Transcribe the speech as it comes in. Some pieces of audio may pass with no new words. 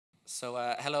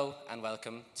Hello and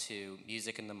welcome to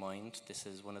Music in the Mind. This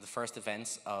is one of the first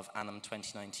events of ANAM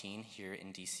 2019 here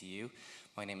in DCU.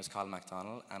 My name is Colm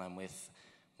MacDonald and I'm with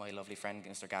my lovely friend,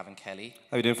 Mr. Gavin Kiely.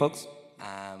 How you doing, folks?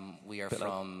 We are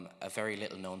from a very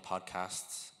little known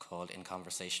podcast called In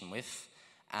Conversation With,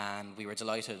 and we were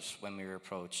delighted when we were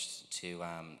approached to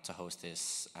host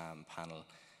this panel.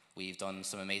 We've done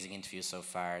some amazing interviews so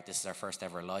far. This is our first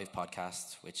ever live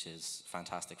podcast, which is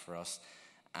fantastic for us.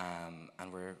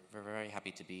 And we're very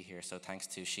happy to be here. So thanks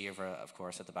to Síobhra, of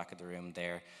course, at the back of the room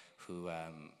there, who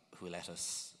let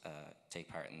us take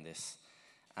part in this.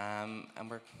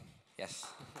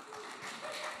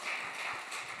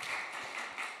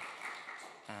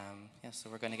 So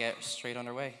we're going to get straight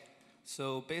underway.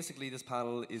 So basically, this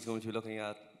panel is going to be looking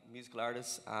at musical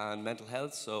artists and mental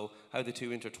health. So how the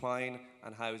two intertwine,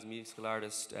 and how as a musical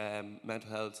artist, mental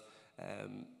health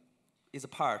is a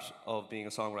part of being a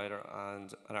songwriter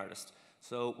and an artist.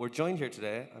 So we're joined here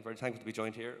today, I'm very thankful to be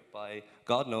joined here by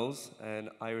God Knows, an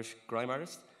Irish grime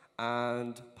artist,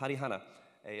 and Paddy Hanna,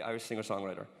 an Irish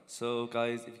singer-songwriter. So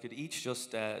guys, if you could each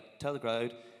just tell the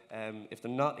crowd, if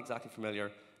they're not exactly familiar,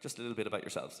 just a little bit about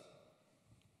yourselves.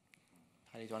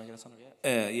 Paddy, do you want to get us on?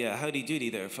 Yeah, howdy doody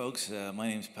there, folks. My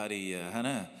name's Paddy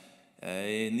Hanna.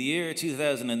 In the year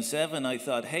 2007, I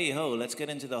thought, hey ho, let's get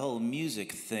into the whole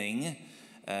music thing.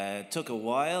 Took a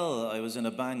while. I was in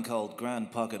a band called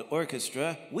Grand Pocket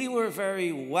Orchestra. We were very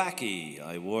wacky.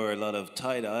 I wore a lot of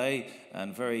tie-dye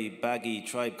and very baggy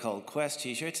Tribe Called Quest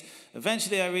t-shirts.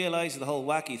 Eventually I realized the whole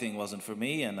wacky thing wasn't for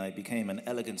me, and I became an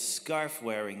elegant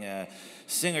scarf-wearing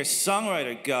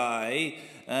singer-songwriter guy.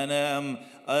 And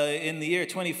in the year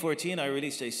 2014 I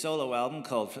released a solo album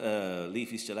called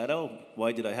Leafy Stiletto.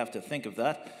 Why did I have to think of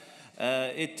that?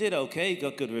 It did okay,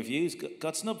 got good reviews,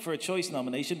 got snubbed for a Choice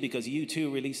nomination because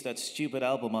U2 released that stupid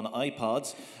album on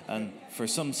iPods, and for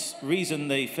some reason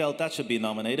they felt that should be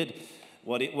nominated.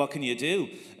 What can you do?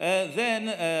 Then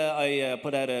I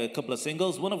put out a couple of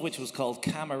singles, one of which was called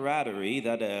Camaraderie,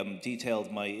 that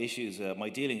detailed my issues, my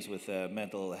dealings with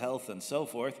mental health and so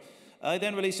forth. I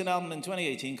then released an album in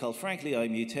 2018 called Frankly I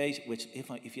Mutate, which,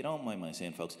 if you don't mind my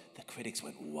saying, folks, the critics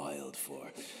went wild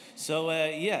for. So,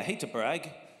 hate to brag.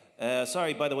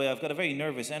 Sorry, by the way, I've got a very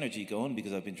nervous energy going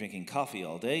because I've been drinking coffee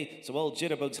all day. So old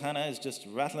Jitterbugs Hannah is just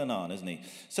rattling on, isn't he?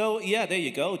 So yeah, there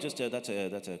you go. Just that's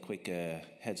a quick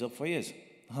heads up for you.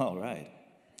 All right.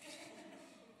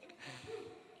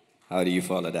 How do you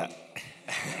follow that?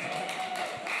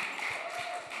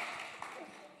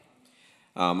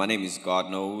 My name is God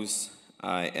Knows.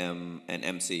 I am an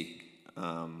MC.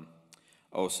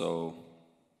 Also.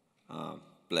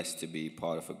 Blessed to be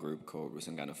part of a group called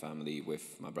Rusangana Family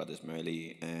with my brothers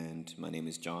Merle and my name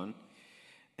is John.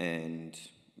 And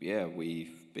yeah,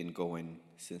 we've been going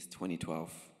since 2012.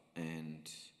 And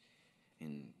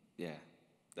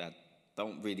that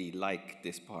don't really like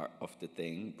this part of the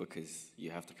thing because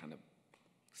you have to kind of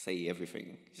say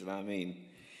everything. You know what I mean?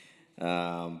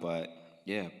 But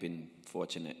yeah, been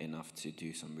fortunate enough to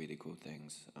do some really cool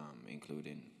things,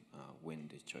 including win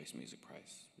the Choice Music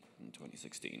Prize in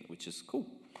 2016, which is cool.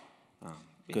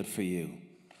 Good for you.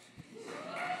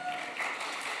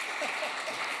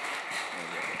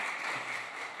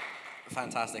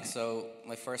 Fantastic. So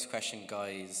my first question,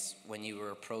 guys, when you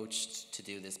were approached to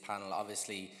do this panel,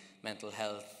 obviously mental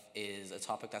health is a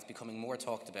topic that's becoming more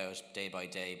talked about day by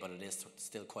day, but it is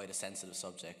still quite a sensitive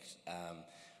subject.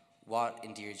 What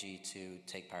endeared you to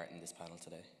take part in this panel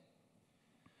today?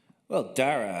 Well,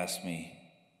 Dara asked me.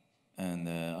 And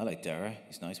I like Dara.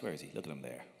 He's nice. Where is he? Look at him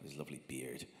there with his lovely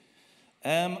beard.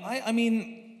 I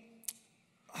mean,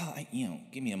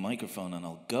 give me a microphone and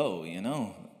I'll go,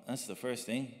 That's the first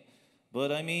thing.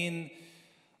 But I mean,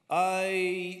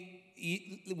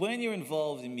 when you're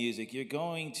involved in music, you're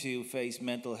going to face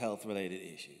mental health related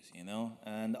issues,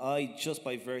 And I, just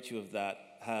by virtue of that,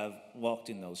 have walked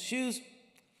in those shoes.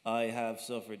 I have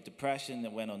suffered depression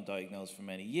that went undiagnosed for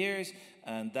many years,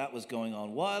 and that was going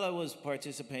on while I was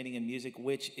participating in music,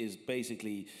 which is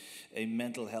basically a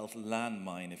mental health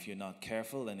landmine if you're not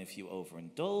careful and if you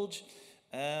overindulge.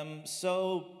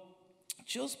 So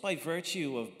just by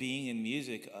virtue of being in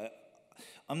music,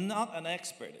 I'm not an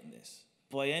expert in this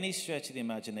by any stretch of the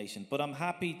imagination, but I'm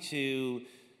happy to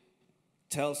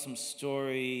tell some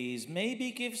stories,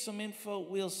 maybe give some info,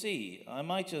 we'll see. I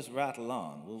might just rattle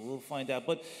on, we'll find out.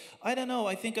 But I don't know,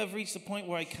 I think I've reached the point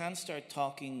where I can start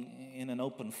talking in an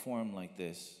open forum like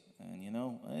this. And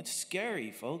it's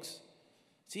scary, folks.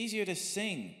 It's easier to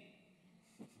sing.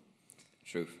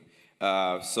 Truth.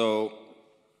 So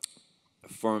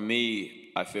for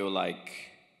me, I feel like,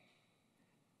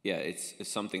 it's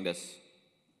something that's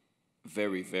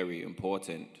very, very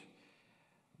important.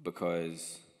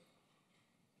 because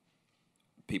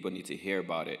people need to hear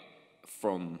about it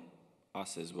from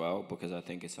us as well, because I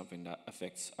think it's something that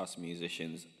affects us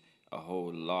musicians a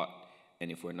whole lot.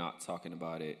 And if we're not talking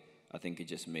about it, I think it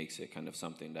just makes it kind of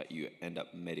something that you end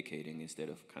up medicating instead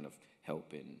of kind of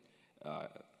helping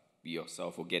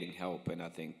yourself or getting help. And I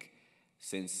think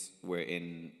since we're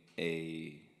in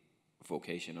a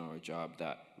vocation or a job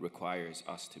that requires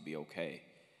us to be okay,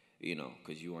 you know,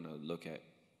 because you want to look at,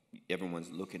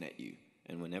 everyone's looking at you.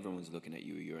 And when everyone's looking at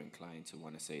you, you're inclined to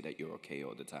want to say that you're okay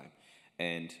all the time.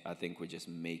 And I think we're just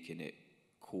making it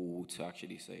cool to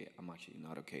actually say, I'm actually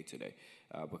not okay today.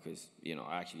 Because, you know,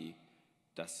 actually,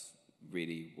 that's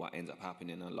really what ends up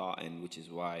happening a lot, and which is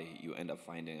why you end up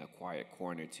finding a quiet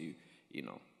corner to, you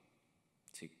know,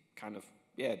 to kind of,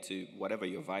 to whatever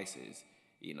your vice is,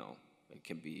 you know. It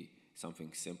can be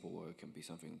something simple or it can be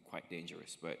something quite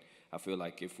dangerous. But I feel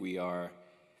like if we are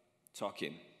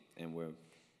talking and we're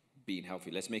being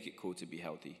healthy, let's make it cool to be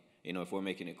healthy. You know, if we're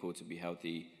making it cool to be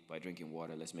healthy by drinking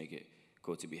water, let's make it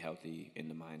cool to be healthy in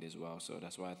the mind as well. So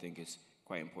that's why I think it's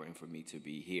quite important for me to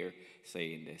be here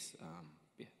saying this.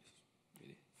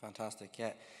 Really. Fantastic,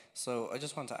 yeah. So I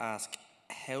just want to ask,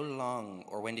 how long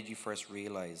or when did you first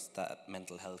realize that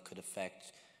mental health could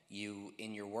affect you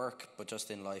in your work, but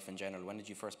just in life in general? When did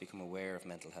you first become aware of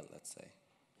mental health, let's say?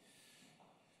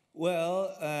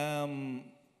 Well,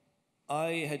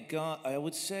 I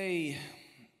would say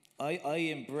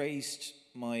I embraced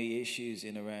my issues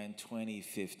in around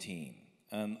 2015.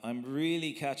 And I'm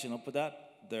really catching up with that.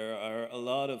 There are a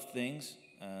lot of things,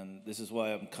 and this is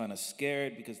why I'm kind of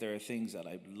scared, because there are things that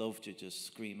I'd love to just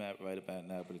scream out right about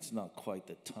now, but it's not quite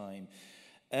the time.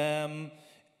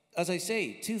 As I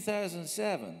say,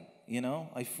 2007, you know,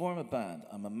 I form a band.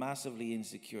 I'm a massively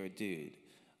insecure dude.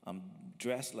 I'm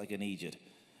dressed like an Egypt,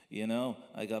 you know.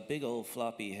 I got big old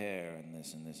floppy hair and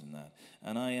this and this and that.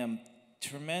 And I am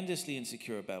tremendously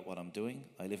insecure about what I'm doing.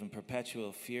 I live in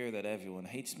perpetual fear that everyone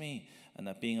hates me and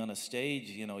that being on a stage,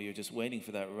 you know, you're just waiting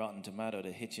for that rotten tomato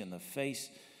to hit you in the face.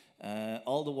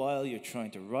 All the while you're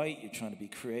trying to write, you're trying to be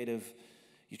creative,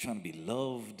 you're trying to be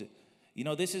loved. You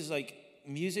know, this is like,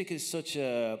 music is such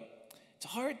it's a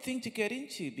hard thing to get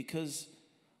into because,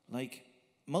 like,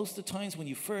 most of the times when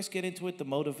you first get into it, the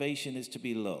motivation is to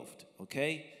be loved,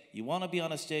 okay? You want to be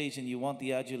on a stage and you want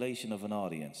the adulation of an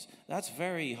audience. That's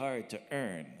very hard to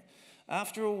earn.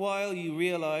 After a while, you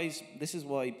realize, this is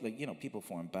why, like, you know, people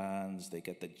form bands, they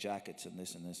get the jackets and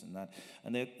this and this and that,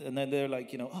 and then they're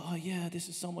like, you know, oh yeah, this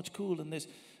is so much cool and this,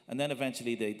 and then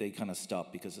eventually they kind of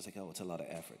stop because it's like, oh, it's a lot of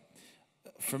effort.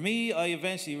 For me, I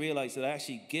eventually realized that I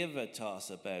actually give a toss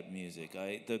about music.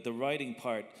 The writing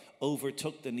part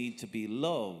overtook the need to be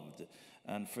loved,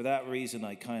 and for that reason,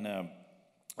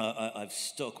 I've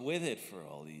stuck with it for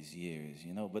all these years,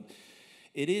 you know. But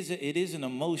it is an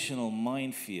emotional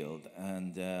minefield,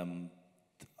 and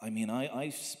I mean,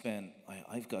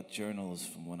 I've got journals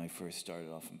from when I first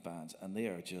started off in bands, and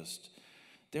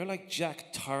they're like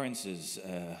Jack Torrance's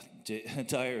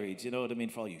diary. Do you know what I mean?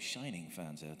 For all you Shining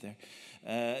fans out there,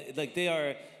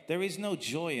 there is no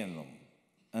joy in them.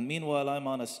 And meanwhile, I'm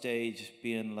on a stage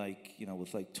being like, you know,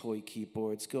 with like toy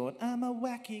keyboards going, I'm a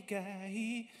wacky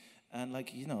guy. And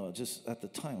like, you know, just at the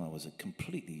time I was a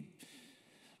completely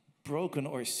broken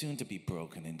or soon to be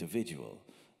broken individual.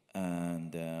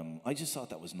 And I just thought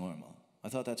that was normal. I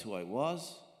thought that's who I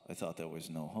was. I thought there was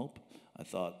no hope. I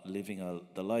thought living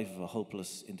the life of a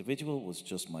hopeless individual was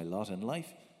just my lot in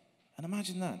life. And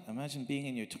imagine that. Imagine being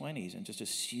in your 20s and just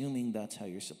assuming that's how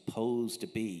you're supposed to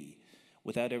be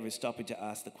without ever stopping to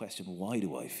ask the question, why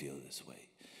do I feel this way?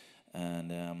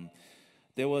 And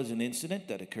there was an incident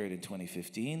that occurred in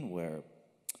 2015 where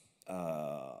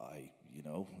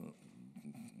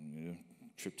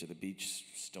trip to the beach,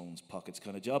 stones, pockets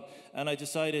kind of job. And I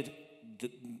decided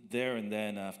there and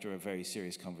then, after a very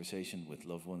serious conversation with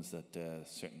loved ones, that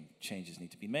certain changes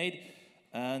need to be made.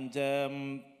 And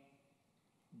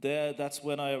that's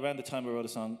when around the time I wrote a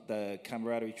song, the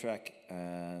Camaraderie track,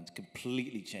 and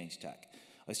completely changed tack.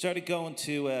 I started going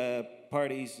to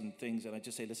parties and things, and I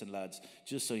just say, listen, lads,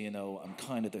 just so you know,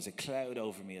 there's a cloud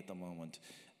over me at the moment.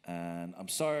 And I'm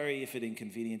sorry if it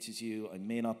inconveniences you. I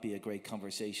may not be a great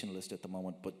conversationalist at the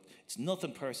moment, but it's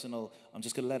nothing personal. I'm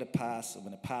just going to let it pass. And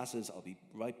when it passes, I'll be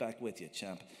right back with you,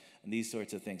 champ. And these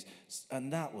sorts of things.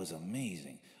 And that was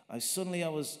amazing. I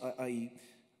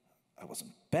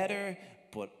wasn't better,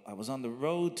 but I was on the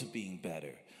road to being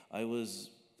better.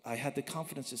 I had the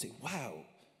confidence to say, wow,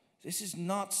 this is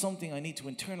not something I need to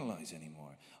internalize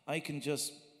anymore. I can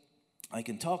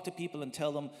talk to people and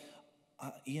tell them,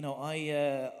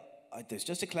 there's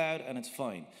just a cloud and it's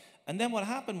fine. And then what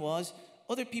happened was,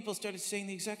 other people started saying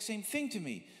the exact same thing to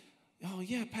me. Oh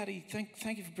yeah, Paddy,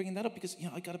 thank you for bringing that up, because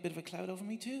I got a bit of a cloud over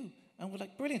me too. And we're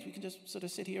like, brilliant, we can just sort of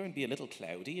sit here and be a little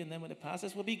cloudy, and then when it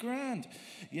passes, we'll be grand,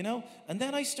 And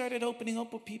then I started opening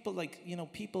up with people, like,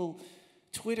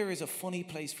 Twitter is a funny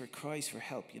place for cries for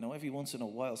help. Every once in a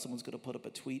while, someone's going to put up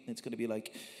a tweet, and it's going to be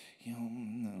like,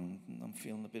 I'm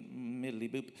feeling a bit middly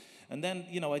boop. And then,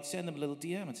 I'd send them a little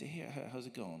DM and say, here, how's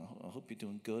it going? I hope you're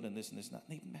doing good, and this and this and that.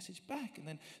 And they'd message back. And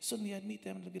then suddenly I'd meet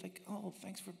them, and they'd be like, oh,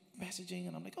 thanks for messaging.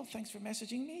 And I'm like, oh, thanks for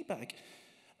messaging me back.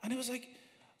 And it was like,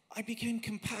 I became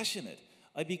compassionate.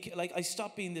 I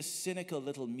stopped being this cynical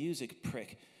little music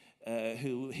prick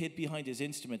who hid behind his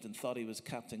instrument and thought he was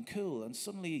Captain Cool. And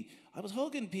suddenly I was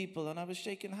hugging people and I was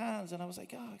shaking hands, and I was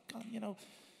like, oh, God,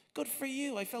 good for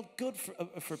you. I felt good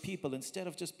for people instead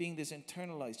of just being this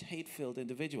internalized, hate-filled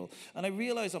individual. And I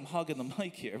realize I'm hogging the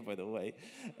mic here, by the way.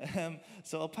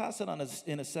 So I'll pass it on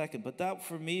in a second. But that,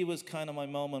 for me, was kind of my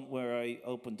moment where I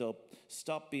opened up,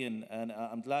 stopped being, and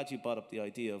I'm glad you brought up the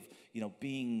idea of,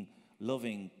 being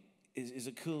loving is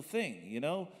a cool thing,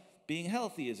 Being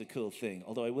healthy is a cool thing.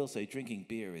 Although I will say drinking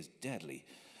beer is deadly.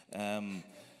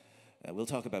 We'll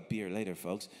talk about beer later,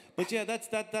 folks. But yeah,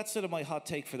 that's sort of my hot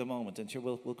take for the moment. And sure,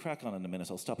 we'll crack on in a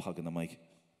minute. I'll stop hogging the mic.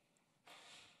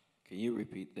 Can you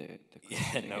repeat the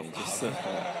question? Yeah, no problem.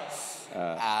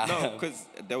 No, because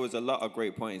there was a lot of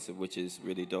great points, which is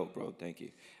really dope, bro. Thank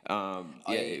you.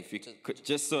 If you could,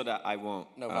 just so that I won't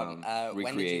recreate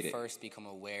when did you it. first become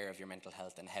aware of your mental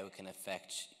health and how it can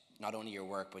affect not only your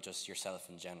work, but just yourself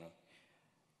in general?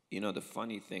 The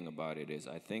funny thing about it is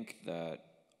I think that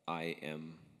I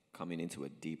am coming into a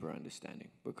deeper understanding,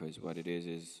 because what it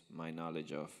is my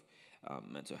knowledge of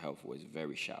mental health was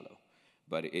very shallow.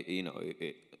 But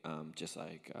it just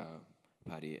like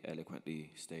Paddy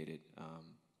eloquently stated,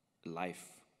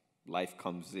 life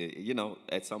comes,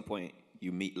 at some point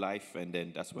you meet life, and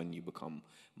then that's when you become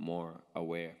more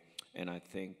aware. And I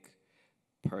think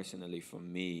personally for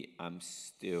me, I'm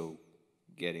still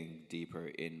getting deeper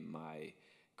in my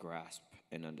grasp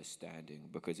and understanding,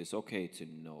 because it's okay to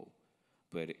know,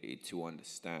 but to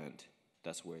understand,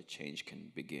 that's where change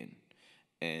can begin.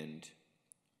 And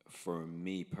for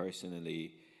me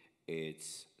personally,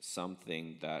 it's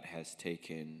something that has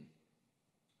taken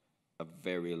a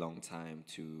very long time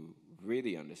to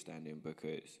really understand it,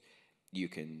 because you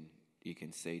can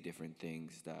say different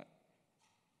things that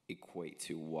equate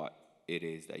to what it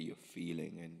is that you're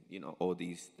feeling, and all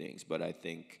these things. But I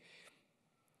think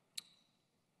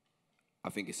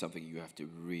it's something you have to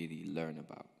really learn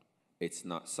about. It's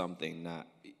not something that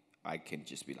I can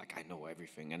just be like, I know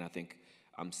everything. And I think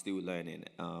I'm still learning.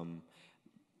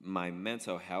 My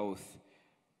mental health,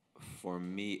 for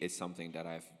me, is something that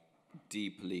I've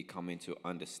deeply come into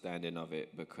understanding of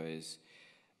it, because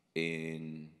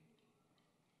in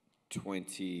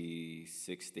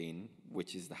 2016,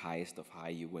 which is the highest of high,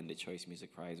 you win the Choice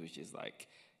Music Prize, which is like,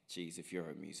 geez, if you're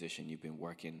a musician, you've been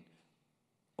working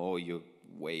all your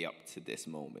way up to this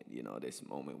moment, this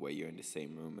moment where you're in the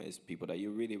same room as people that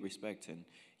you really respect and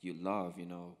you love,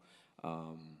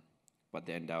 but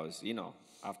then that was,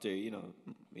 after,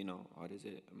 what is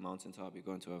it, a mountaintop, you're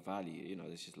going to a valley,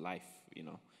 it's just life,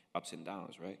 ups and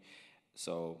downs, right?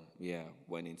 So, yeah,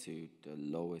 went into the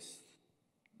lowest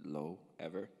low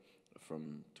ever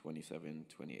from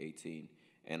 2018.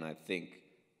 And I think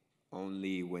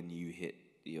only when you hit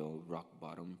your rock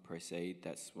bottom, per se,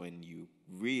 that's when you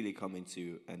really come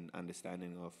into an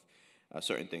understanding of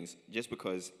certain things. Just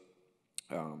because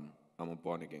I'm a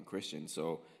born-again Christian,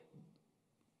 so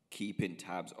keeping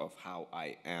tabs of how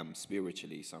I am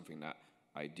spiritually is something that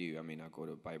I do. I mean, I go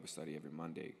to Bible study every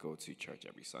Monday, go to church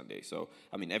every Sunday. So,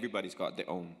 I mean, everybody's got their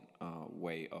own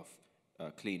way of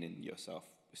cleaning yourself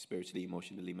spiritually,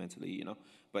 emotionally, mentally,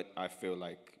 But I feel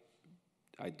like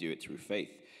I do it through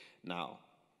faith. Now,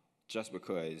 just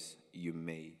because you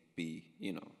may be,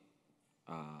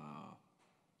 I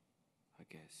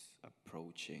guess,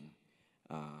 approaching,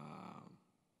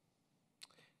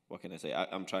 what can I say?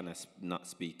 I'm trying to not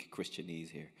speak Christianese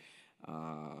here.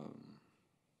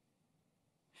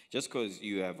 Just because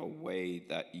you have a way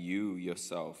that you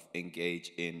yourself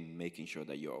engage in making sure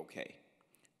that you're okay,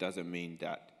 doesn't mean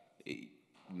that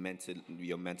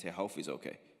your mental health is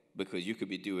okay. Because you could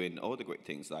be doing all the great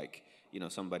things, like,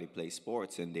 somebody plays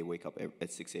sports and they wake up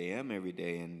at 6 a.m. every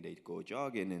day and they go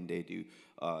jogging and they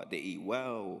eat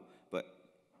well, but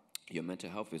your mental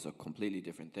health is a completely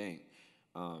different thing.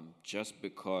 Just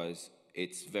because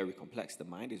it's very complex, the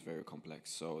mind is very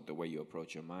complex, so the way you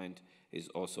approach your mind is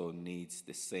also needs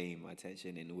the same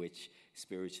attention, in which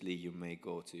spiritually you may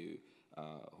go to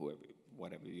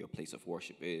whatever your place of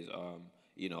worship is.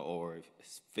 or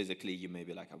physically you may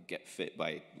be like, I'll get fit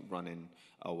by running,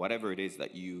 or whatever it is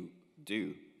that you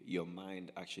do. Your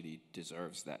mind actually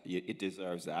deserves that. It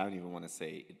deserves that. I don't even want to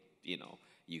say,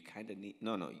 you kind of need,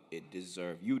 no,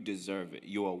 you deserve it.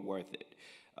 You are worth it.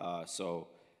 So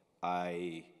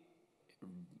I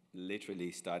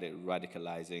literally started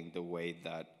radicalizing the way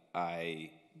that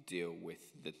I deal with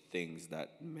the things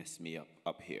that mess me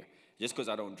up here. Just because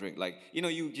I don't drink. Like,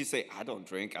 you just say, I don't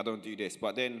drink, I don't do this.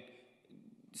 But then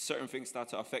certain things start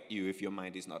to affect you if your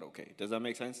mind is not okay. Does that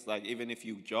make sense? Like, even if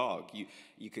you jog,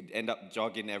 you could end up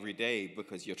jogging every day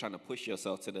because you're trying to push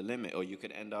yourself to the limit, or you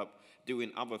could end up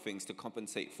doing other things to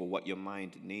compensate for what your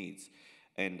mind needs.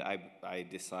 And I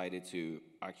decided to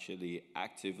actually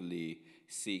actively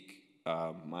seek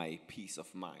my peace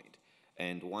of mind.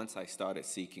 And once I started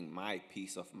seeking my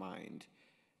peace of mind,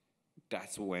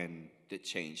 that's when the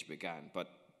change began. But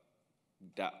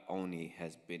that only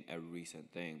has been a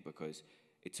recent thing, because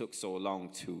it took so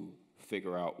long to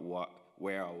figure out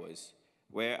where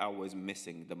I was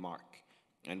missing the mark.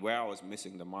 And where I was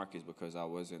missing the mark is because I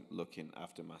wasn't looking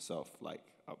after myself, like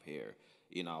up here.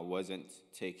 I wasn't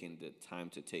taking the time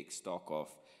to take stock of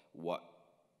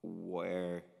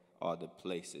where are the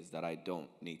places that I don't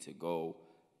need to go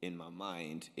in my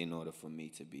mind in order for me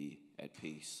to be at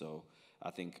peace. So I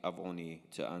think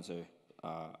to answer,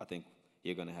 I think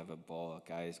you're going to have a ball,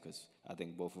 guys, because I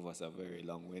think both of us are very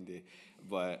long-winded.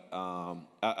 But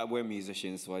we're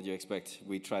musicians, so what do you expect?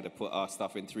 We try to put our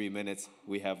stuff in 3 minutes.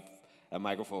 We have a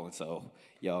microphone, so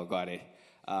y'all got it.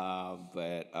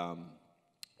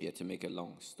 To make a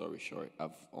long story short,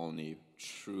 I've only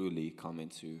truly come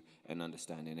into an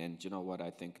understanding. And you know what?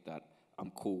 I think that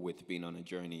I'm cool with being on a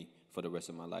journey for the rest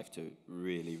of my life to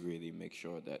really, really make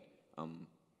sure that I'm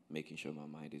making sure my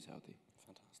mind is healthy.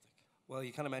 Fantastic. Well,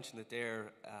 you kind of mentioned it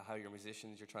there, how you're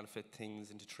musicians, you're trying to fit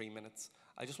things into 3 minutes.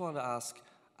 I just wanted to ask,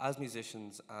 as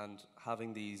musicians and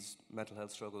having these mental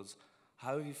health struggles,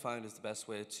 how have you found is the best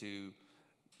way to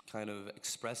kind of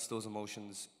express those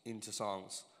emotions into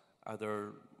songs? Are there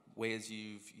ways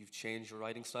you've changed your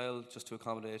writing style just to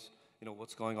accommodate,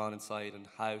 what's going on inside, and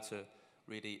how to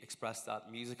really express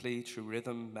that musically through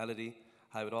rhythm, melody,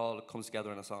 how it all comes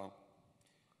together in a song?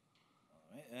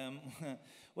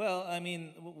 Well, I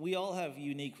mean, we all have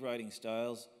unique writing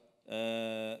styles.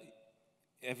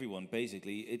 Everyone,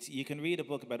 basically. You can read a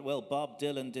book about, well, Bob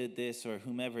Dylan did this or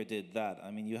whomever did that. I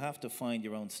mean, you have to find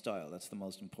your own style. That's the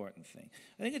most important thing.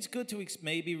 I think it's good to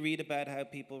maybe read about how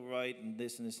people write and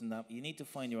this and that. You need to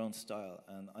find your own style.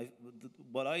 And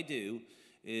what I do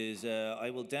is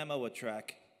I will demo a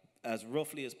track as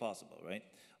roughly as possible, right?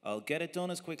 I'll get it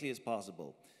done as quickly as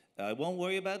possible. I won't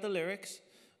worry about the lyrics.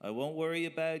 I won't worry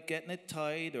about getting it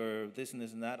tied or this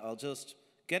and that. I'll just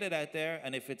get it out there,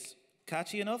 and if it's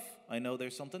catchy enough, I know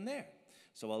there's something there.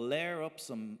 So I'll layer up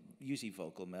some usually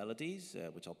vocal melodies,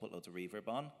 which I'll put loads of reverb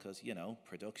on, because,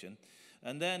 production.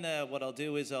 And then what I'll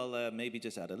do is I'll maybe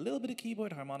just add a little bit of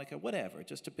keyboard, harmonica, whatever,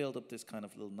 just to build up this kind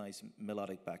of little nice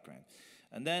melodic background.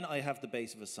 And then I have the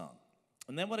base of a song.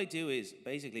 And then what I do is,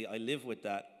 basically, I live with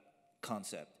that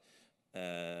concept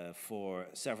for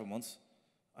several months,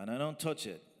 and I don't touch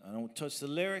it. I don't touch the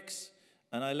lyrics,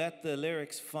 and I let the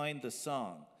lyrics find the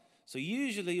song. So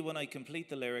usually when I complete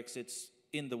the lyrics, it's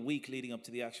in the week leading up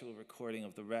to the actual recording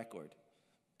of the record.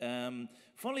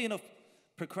 Funnily enough,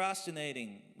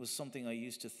 procrastinating was something I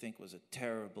used to think was a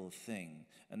terrible thing.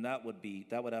 And that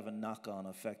would have a knock-on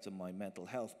effect on my mental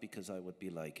health, because I would be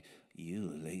like,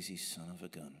 you lazy son of a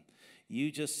gun. You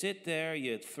just sit there,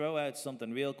 you throw out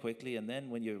something real quickly, and then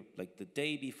when you're, like the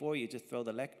day before, you just throw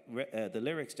the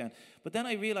lyrics down. But then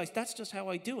I realized that's just how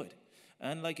I do it.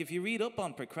 And like, if you read up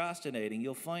on procrastinating,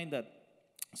 you'll find that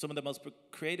some of the most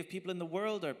creative people in the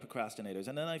world are procrastinators.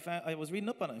 And then I was reading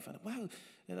up on it, and I found, wow,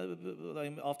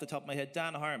 I'm off the top of my head,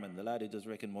 Dan Harmon, the lad who does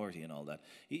Rick and Morty and all that.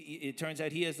 It turns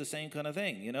out he has the same kind of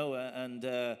thing,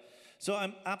 so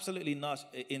I'm absolutely not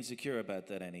insecure about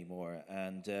that anymore.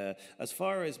 And as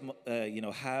far as,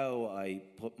 how I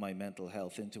put my mental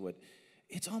health into it,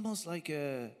 it's almost like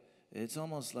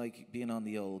being on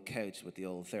the old couch with the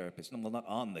old therapist. Well, not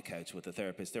on the couch with the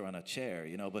therapist, they're on a chair,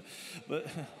 but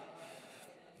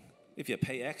if you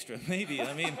pay extra, maybe,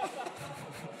 I mean.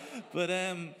 But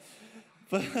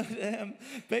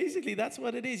basically, that's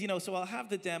what it is, So I'll have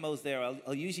the demos there.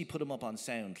 I'll usually put them up on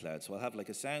SoundCloud. So I'll have like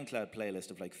a SoundCloud playlist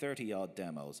of like 30-odd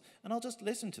demos, and I'll just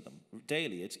listen to them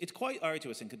daily. It's quite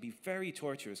arduous and can be very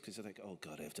torturous, because you're like, oh,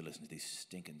 God, I have to listen to these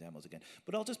stinking demos again.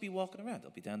 But I'll just be walking around.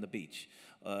 I'll be down the beach.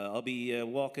 I'll be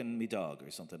walking my dog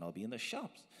or something. I'll be in the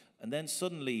shops. And then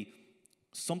suddenly,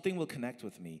 something will connect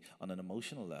with me on an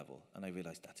emotional level, and I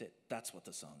realize that's it. That's what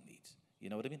the song needs. You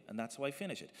know what I mean? And that's how I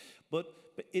finish it. But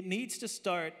it needs to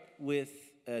start with,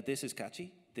 this is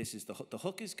catchy, this is the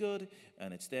hook is good,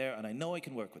 and it's there, and I know I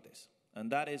can work with this. And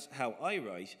that is how I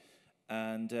write.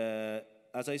 And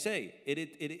as I say,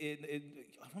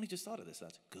 I've only just thought of this.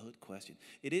 That's a good question.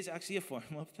 It is actually a form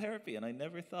of therapy, and I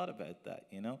never thought about that,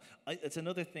 you know? It's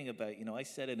another thing about, you know, I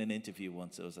said in an interview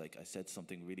once, I said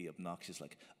something really obnoxious,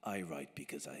 like, I write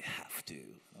because I have to.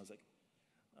 And I was like,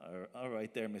 all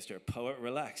right there, Mr. Poet,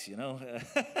 relax, you know?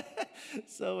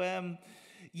 So,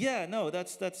 yeah, no,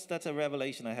 that's a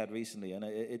revelation I had recently, and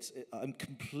I'm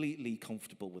completely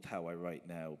comfortable with how I write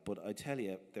now. But I tell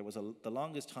you, there was the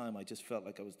longest time I just felt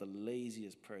like I was the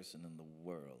laziest person in the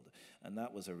world, and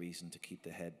that was a reason to keep the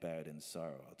head bowed in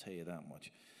sorrow. I'll tell you that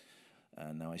much.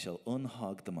 And now I shall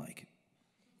unhog the mic.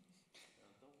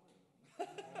 Do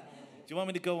you want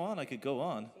me to go on? I could go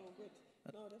on. So good.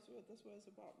 No, that's what it's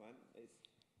about, man. It's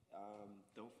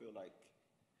don't feel like.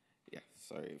 Yeah,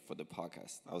 sorry for the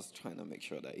podcast. I was trying to make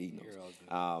sure that he knows. You're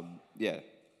all good. Yeah.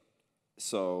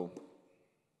 So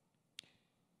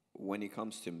when it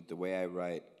comes to the way I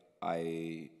write,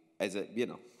 as an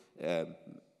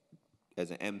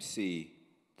MC,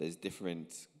 there's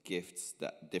different gifts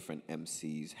that different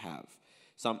MCs have.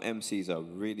 Some MCs are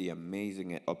really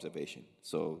amazing at observation,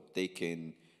 so they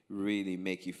can really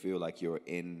make you feel like you're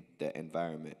in the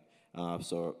environment.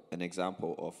 So an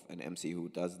example of an MC who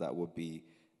does that would be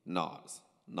Nas.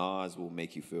 Nas will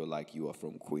make you feel like you are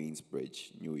from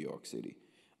Queensbridge, New York City,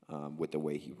 with the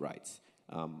way he writes.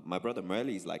 My brother Merle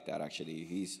is like that, actually.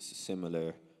 He's a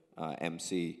similar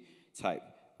MC type.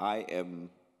 I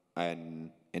am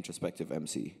an introspective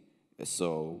MC,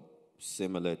 so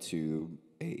similar to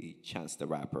a Chance the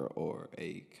Rapper or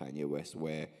a Kanye West,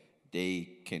 where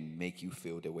they can make you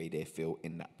feel the way they feel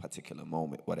in that particular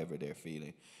moment, whatever they're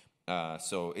feeling.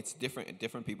 So it's different.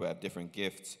 Different people have different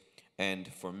gifts.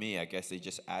 And for me, I guess it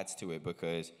just adds to it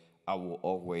because I will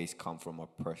always come from a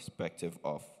perspective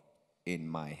of in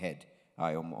my head.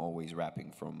 I am always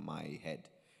rapping from my head.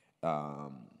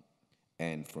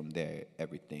 And from there,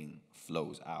 everything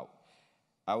flows out.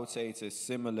 I would say it's a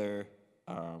similar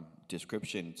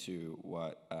description to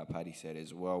what Paddy said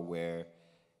as well, where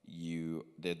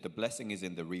the blessing is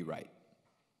in the rewrite.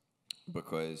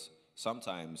 Because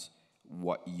sometimes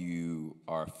what you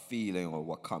are feeling or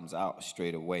what comes out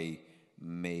straight away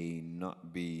may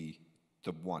not be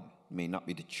the one, may not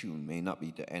be the tune, may not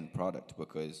be the end product,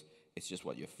 because it's just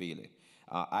what you're feeling.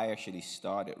 I actually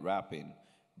started rapping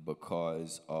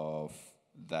because of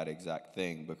that exact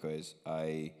thing, because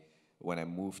when I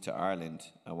moved to Ireland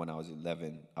when I was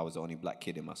 11, I was the only black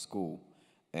kid in my school,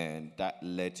 and that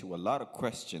led to a lot of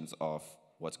questions of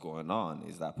what's going on.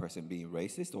 Is that person being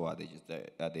racist, or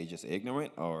are they just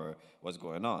ignorant, or what's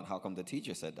going on? How come the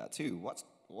teacher said that too? What's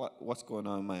going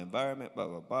on in my environment? Blah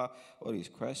blah blah. All these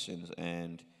questions,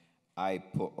 and I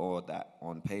put all that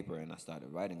on paper and I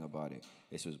started writing about it.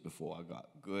 This was before I got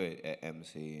good at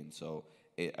MCing, so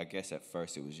I guess at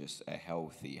first it was just a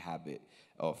healthy habit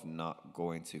of not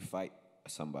going to fight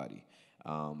somebody,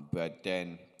 but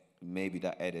then maybe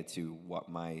that added to what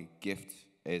my gift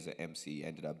as an MC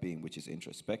ended up being, which is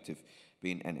introspective,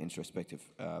 being an introspective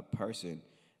person.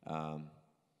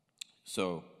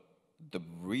 So the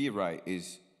rewrite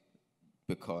is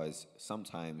because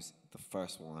sometimes the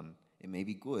first one, it may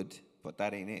be good, but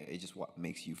that ain't it. It's just what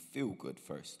makes you feel good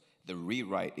first. The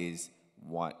rewrite is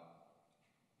what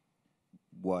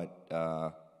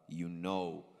you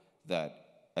know that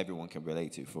everyone can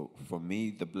relate to. For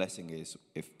me, the blessing is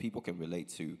if people can relate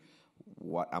to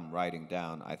what I'm writing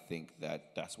down, I think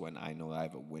that's when I know I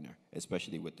have a winner,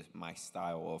 especially with my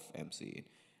style of MCing.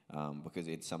 Because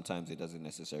sometimes it doesn't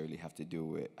necessarily have to do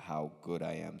with how good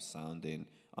I am sounding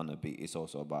on a beat. It's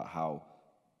also about how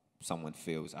someone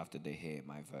feels after they hear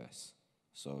my verse.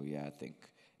 So yeah,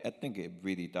 I think it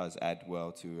really does add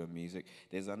well to music.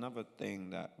 There's another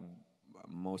thing that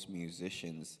most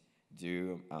musicians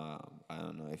do. I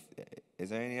don't know is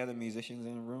there any other musicians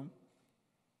in the room,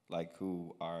 like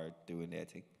who are doing their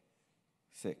thing?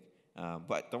 Sick.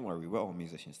 But don't worry, we're all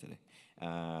musicians today.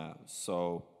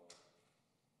 So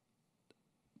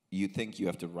you think you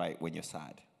have to write when you're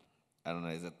sad. I don't know,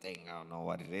 there's a thing, I don't know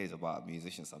what it is about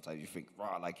musicians. Sometimes you think,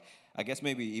 raw, like, I guess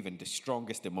maybe even the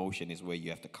strongest emotion is where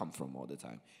you have to come from all the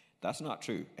time. That's not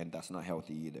true, and that's not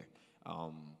healthy either.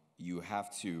 You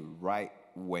have to write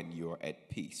when you're at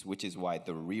peace, which is why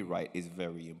the rewrite is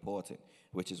very important,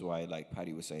 which is why, like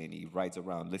Paddy was saying, he rides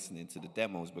around listening to the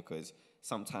demos, because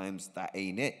sometimes that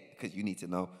ain't it, because you need to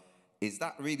know, is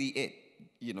that really it?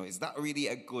 You know, is that really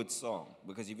a good song?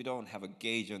 Because if you don't have a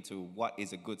gauge onto what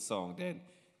is a good song, then,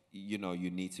 you know,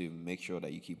 you need to make sure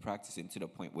that you keep practicing to the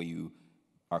point where you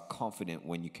are confident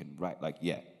when you can write, like,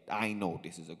 yeah, I know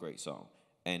this is a great song.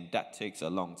 And that takes a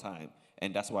long time.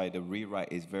 And that's why the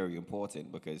rewrite is very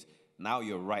important, because now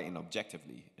you're writing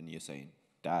objectively and you're saying,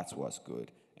 that's what's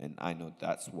good. And I know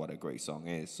that's what a great song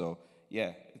is. So,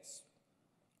 yeah, it's...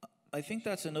 I think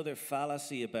that's another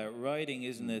fallacy about writing,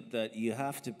 isn't it? That you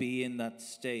have to be in that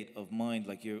state of mind,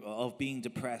 like of being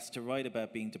depressed, to write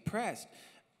about being depressed.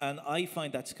 And I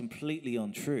find that's completely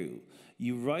untrue.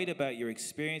 You write about your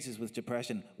experiences with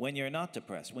depression when you're not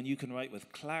depressed, when you can write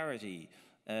with clarity.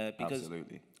 Because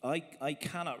Absolutely. I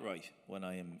cannot write when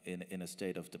I am in a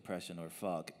state of depression or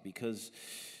fog, because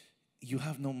you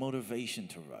have no motivation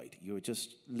to write. You're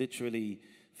just literally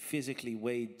physically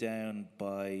weighed down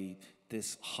by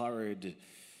this horrid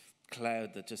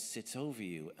cloud that just sits over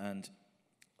you. And,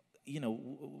 you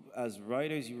know, as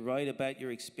writers, you write about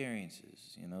your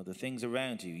experiences, you know, the things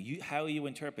around you, how you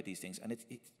interpret these things. And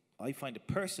I find it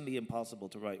personally impossible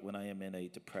to write when I am in a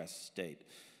depressed state.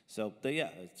 So, yeah,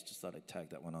 I just thought I'd tag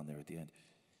that one on there at the end.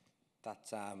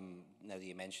 That's, now that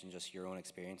you mentioned just your own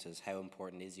experiences, how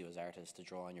important is you as artists to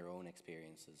draw on your own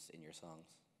experiences in your songs?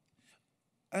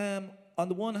 On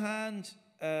the one hand,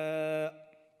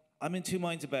 I'm in two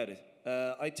minds about it.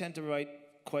 I tend to write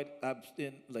quite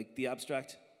in like the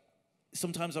abstract.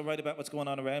 Sometimes I'll write about what's going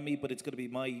on around me, but it's going to be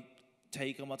my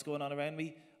take on what's going on around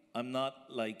me. I'm not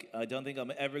like, I don't think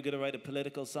I'm ever going to write a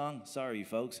political song. Sorry,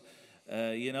 folks.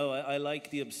 You know, I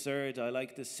like the absurd. I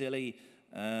like the silly.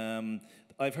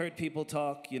 I've heard people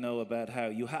talk, you know, about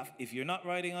how if you're not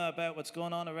writing about what's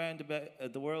going on around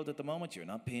the world at the moment, you're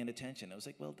not paying attention. I was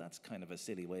like, well, that's kind of a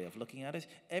silly way of looking at it.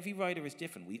 Every writer is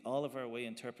different. We all have our way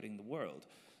interpreting the world.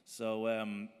 So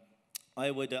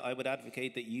I would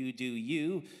advocate that you do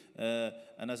you.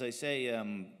 And as I say,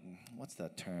 what's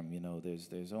that term? You know,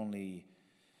 there's only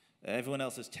everyone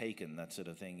else is taken, that sort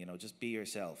of thing. You know, just be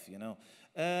yourself. You know.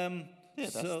 Yeah,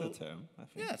 that's the term, I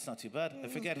think. Yeah, it's not too bad. I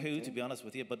forget who, to be honest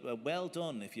with you, but well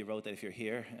done if you wrote that, if you're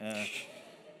here.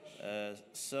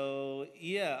 So,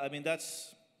 yeah, I mean,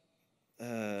 that's...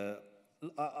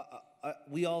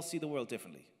 we all see the world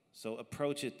differently. So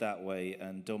approach it that way,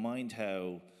 and don't mind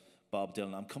how Bob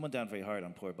Dylan... I'm coming down very hard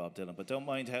on poor Bob Dylan, but don't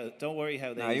worry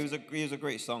how they... Nah, he was a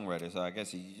great songwriter, so I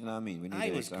guess, you know what I mean? We need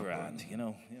I was grand, you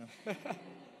know. Yeah.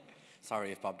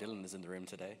 Sorry if Bob Dylan is in the room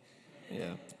today.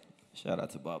 Yeah. Shout out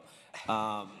to Bob.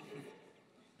 All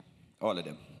of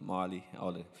them. Marley, all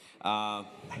of them.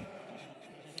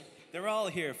 They're all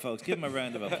here, folks. Give them a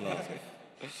round of applause.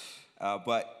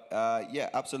 Yeah,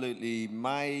 absolutely.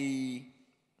 My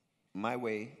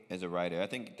way as a writer, I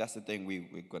think that's the thing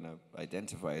we're going to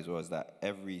identify as well, is that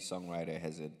every songwriter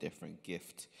has a different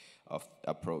gift of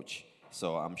approach.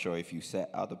 So I'm sure if you set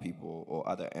other people or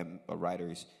other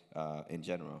writers in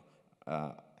general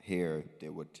here, they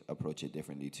would approach it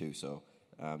differently too. So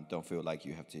don't feel like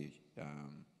you have to,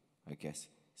 I guess,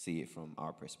 see it from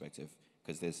our perspective,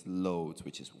 because there's loads,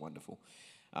 which is wonderful.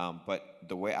 But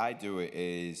the way I do it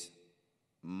is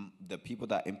the people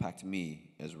that impact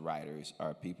me as writers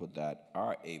are people that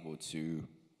are able to,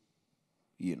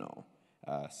 you know,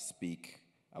 speak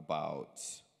about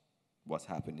what's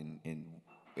happening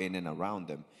in and around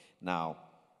them. Now,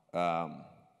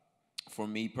 for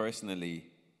me personally,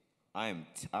 I'm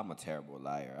a terrible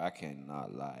liar. I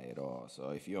cannot lie at all.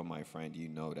 So if you're my friend, you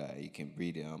know that you can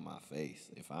read it on my face.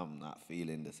 If I'm not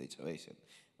feeling the situation,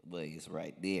 but it's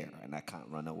right there, and I can't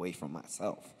run away from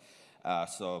myself.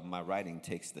 So my writing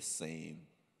takes the same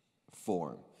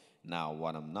form. Now,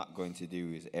 what I'm not going to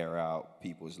do is air out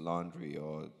people's laundry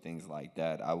or things like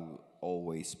that. I will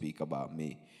always speak about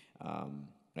me.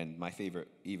 And my favorite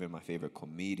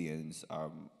comedians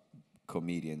are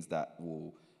comedians that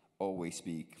will always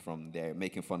speak from there,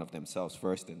 making fun of themselves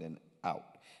first and then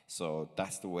out. So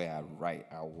that's the way I write.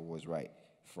 I always write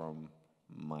from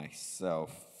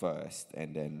myself first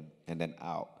and then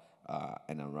out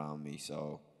and around me.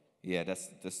 So yeah,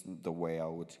 that's the way I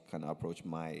would kind of approach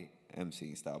my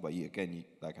emceeing style. But again,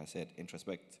 like I said,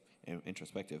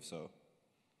 introspective. So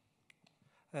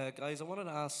guys, I wanted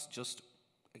to ask, just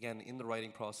again, in the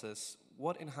writing process,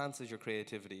 what enhances your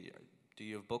creativity? Do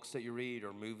you have books that you read,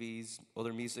 or movies,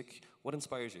 other music? What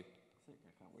inspires you? I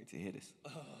can't wait to hear this.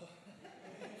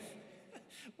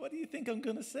 What do you think I'm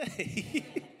going to say?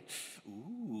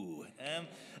 Ooh.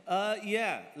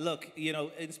 Yeah, look, you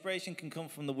know, inspiration can come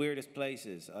from the weirdest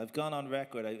places. I've gone on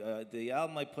record. The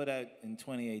album I put out in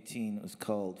 2018 was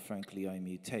called Frankly I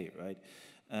Mutate, right?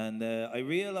 And I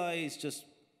realized just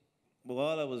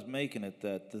while I was making it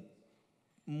that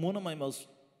one of my most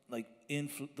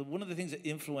one of the things that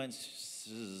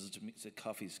influences me, the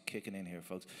coffee's kicking in here,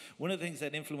 folks. One of the things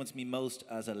that influenced me most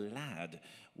as a lad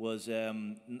was, I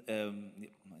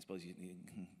suppose you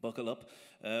buckle up,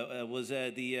 was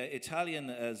the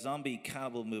Italian zombie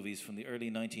cannibal movies from the early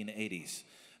 1980s.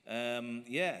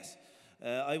 Yes.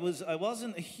 I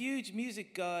wasn't a huge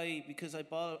music guy because I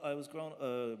was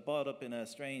brought up in a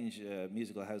strange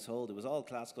musical household. It was all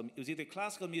classical. It was either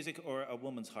classical music or a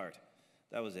woman's heart.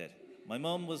 That was it. My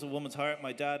mum was a woman's heart.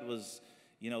 My dad was,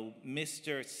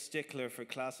 Mr. Stickler for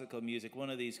classical music. One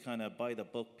of these kind of by the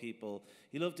book people.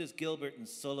 He loved his Gilbert and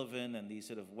Sullivan and these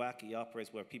sort of wacky operas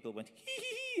where people went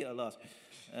hee a lot.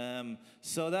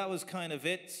 So that was kind of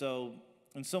it. So.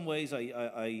 In some ways,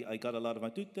 I got a lot of my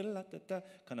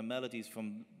kind of melodies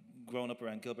from growing up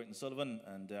around Gilbert and Sullivan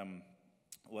and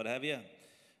what have you.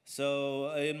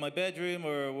 So in my bedroom,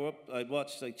 I'd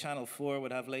watch like Channel 4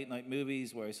 would have late night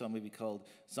movies where I saw a movie called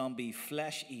Zombie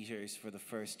Flesh Eaters for the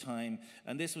first time.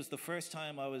 And this was the first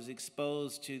time I was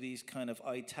exposed to these kind of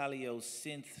Italio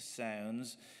synth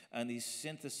sounds and these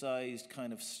synthesized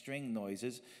kind of string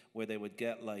noises where they would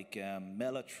get like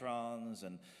mellotrons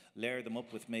and layer them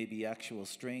up with maybe actual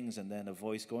strings and then a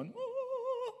voice going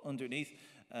underneath.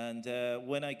 And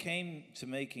when I came to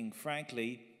making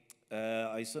Frankly,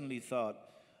 I suddenly thought,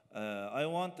 I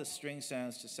want the string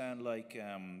sounds to sound like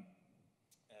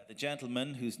the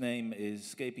gentleman whose name is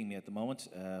escaping me at the moment.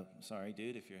 Sorry,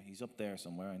 dude, he's up there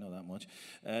somewhere. I know that much.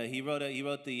 He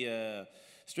wrote the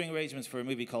string arrangements for a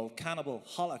movie called Cannibal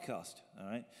Holocaust. All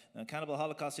right. Now, Cannibal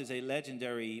Holocaust is a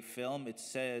legendary film.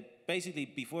 It's basically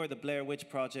before the Blair Witch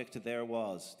Project. There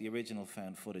was the original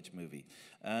found footage movie,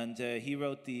 and he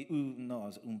wrote it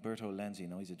was Umberto Lenzi.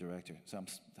 No, he's a director. So I'm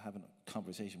having a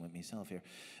conversation with myself here.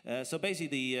 So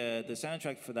basically, the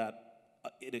soundtrack for that.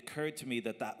 It occurred to me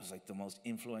that was like the most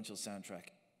influential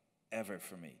soundtrack ever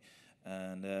for me.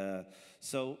 And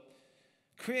so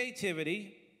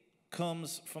creativity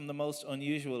comes from the most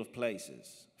unusual of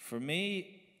places. For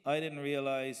me, I didn't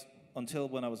realize until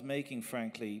when I was making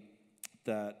Frankly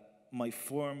that my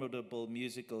formidable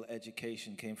musical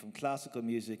education came from classical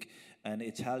music and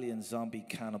Italian zombie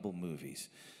cannibal movies.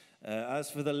 As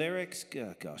for the lyrics,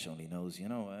 gosh only knows,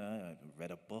 I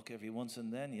read a book every once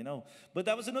and then, But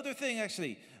that was another thing,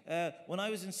 actually. When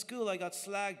I was in school, I got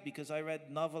slagged because I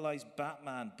read novelized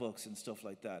Batman books and stuff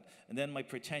like that. And then my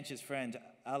pretentious friend,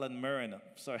 Alan Murren,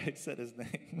 sorry, I said his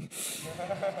name.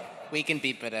 We can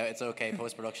beep it out. It's okay.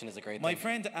 Post-production is a great thing. My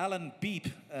friend Alan Beep,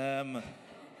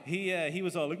 he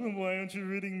was all like, well, why aren't you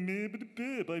reading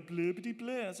Mibbity by Blibbity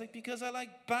Blah? It's like, because I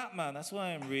like Batman. That's why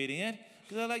I'm reading it.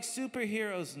 Because I like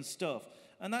superheroes and stuff.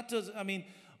 And that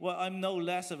I'm no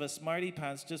less of a smarty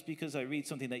pants just because I read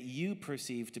something that you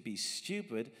perceive to be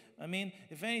stupid. I mean,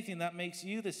 if anything, that makes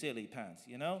you the silly pants,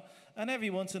 And every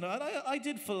once in a while, I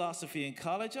did philosophy in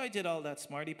college. I did all that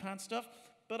smarty pants stuff.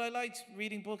 But I liked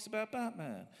reading books about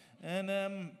Batman.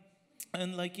 And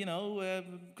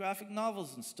graphic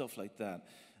novels and stuff like that.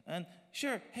 And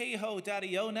sure, hey ho,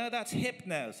 daddy o, now that's hip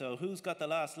now. So who's got the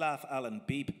last laugh, Alan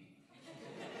Beep?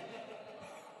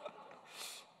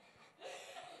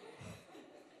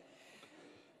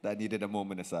 That needed a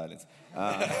moment of silence.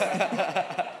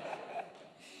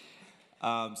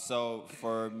 So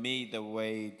for me, the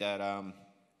way that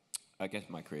I guess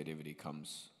my creativity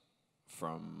comes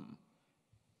from,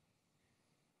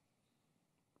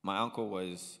 my uncle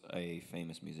was a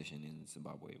famous musician in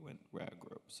Zimbabwe where I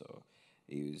grew up. So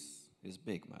he was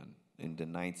big, man, in the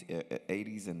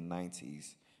 80s and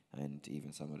 90s, and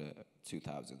even some of the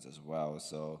 2000s as well.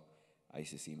 So I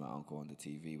used to see my uncle on the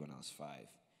TV when I was 5.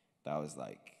 That was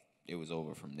like, it was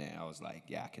over from there. I was like,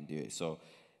 yeah, I can do it. So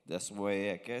that's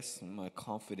where I guess my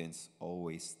confidence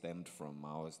always stemmed from. I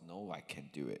always know I can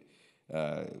do it.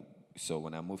 So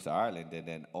when I moved to Ireland, and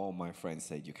then all my friends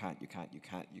said, you can't.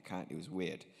 It was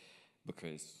weird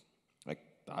because like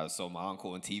I saw my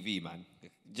uncle on TV, man. Do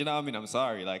you know what I mean? I'm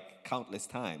sorry, like countless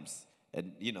times.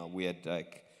 And, we had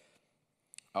like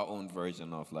our own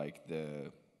version of like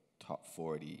the top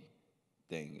 40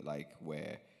 thing, like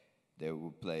where they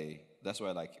would play. That's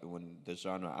why, like, when the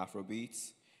genre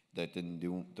Afrobeats,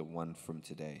 the one from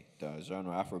today, the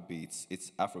genre Afrobeats,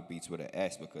 it's Afrobeats with an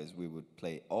S because we would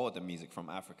play all the music from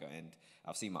Africa, and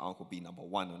I've seen my uncle be number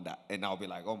 1 on that, and I'll be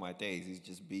like, oh my days, he's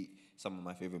just beat some of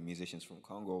my favorite musicians from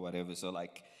Congo or whatever. So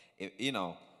like,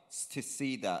 to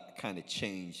see that kind of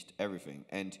changed everything,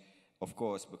 and of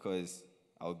course because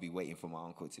I would be waiting for my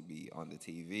uncle to be on the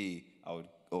TV, I would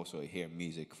also hear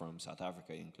music from South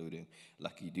Africa, including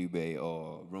Lucky Dube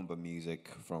or rumba music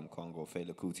from Congo,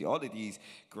 Fela Kuti, all of these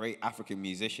great African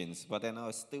musicians. But then I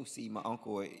would still see my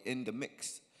uncle in the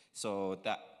mix. So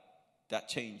that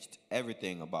changed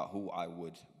everything about who I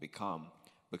would become,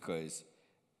 because,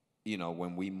 you know,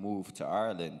 when we moved to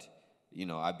Ireland, you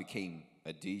know, I became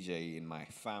a DJ in my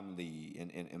family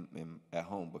at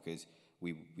home, because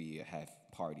we have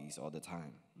parties all the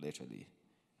time, literally.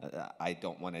 I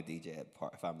don't want to DJ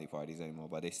at family parties anymore,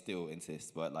 but they still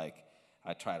insist. But like,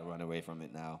 I try to run away from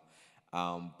it now.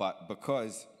 But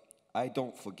because I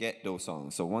don't forget those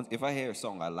songs, so if I hear a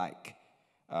song I like,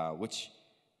 which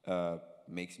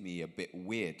makes me a bit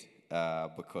weird,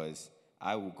 because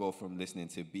I will go from listening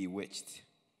to Bewitched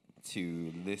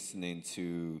to listening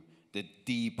to the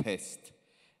deepest,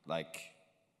 like,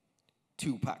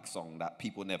 Tupac song that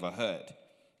people never heard,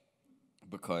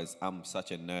 because I'm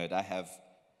such a nerd. I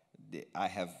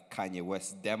have Kanye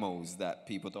West demos that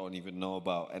people don't even know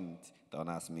about, and don't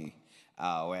ask me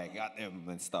where I got them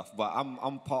and stuff. But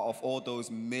I'm part of all those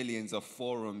millions of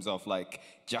forums of, like,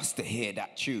 just to hear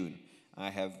that tune. I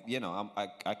have, you know,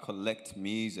 I collect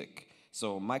music,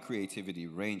 so my creativity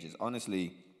ranges.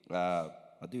 Honestly, I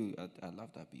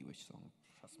love that Bewitched song.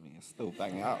 Trust me, it's still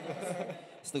banging out.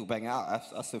 Still banging out.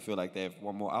 I still feel like they have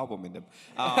one more album in them.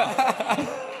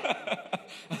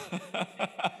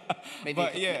 Maybe,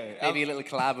 but yeah, maybe a little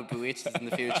collab with Bewitched in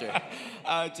the future.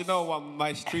 Do you know what?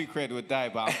 My street cred would die,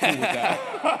 but I'm cool with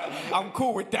that. I'm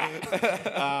cool with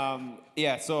that.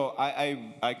 Yeah, so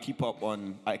I keep up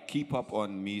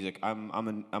on music. I'm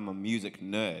a music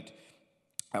nerd.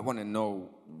 I want to know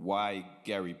why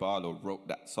Gary Barlow wrote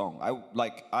that song.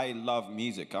 I love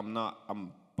music.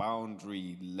 I'm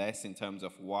boundary-less in terms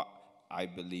of what I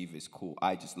believe is cool.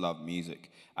 I just love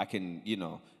music. I can, you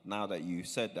know, now that you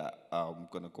said that, I'm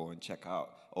going to go and check out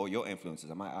all your influences.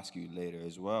 I might ask you later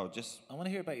as well. I want to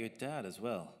hear about your dad as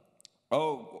well.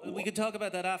 Oh, we can talk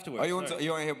about that afterwards. Oh, you want to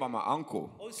hear about my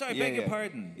uncle? Oh, sorry, beg your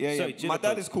pardon. Yeah, sorry, yeah. My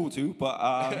dad is cool too,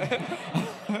 but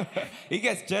he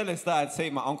gets jealous that I'd say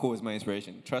my uncle was my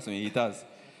inspiration. Trust me, he does.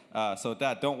 So,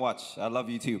 Dad, don't watch. I love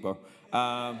you too, bro.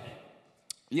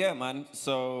 Yeah, man.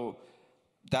 So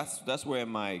that's where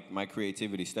my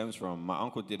creativity stems from. My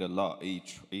uncle did a lot.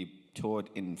 He toured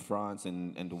in France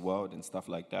and the world and stuff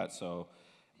like that. So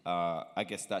I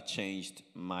guess that changed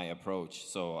my approach.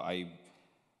 So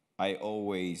I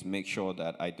always make sure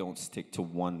that I don't stick to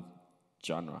one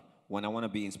genre. When I want to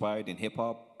be inspired in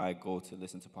hip-hop, I go to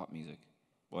listen to pop music.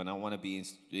 When I want to be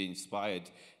inspired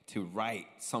to write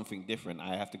something different,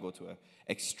 I have to go to an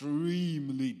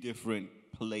extremely different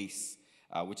place,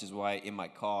 which is why in my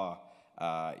car,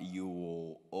 you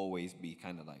will always be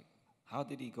kind of like, how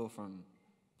did he go from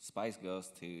Spice Girls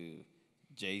to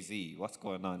Jay-Z? What's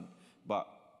going on? But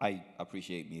I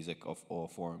appreciate music of all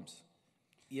forms.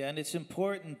 Yeah, and it's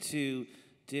important to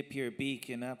dip your beak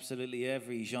in absolutely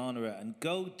every genre and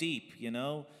go deep, you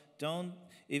know?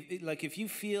 If you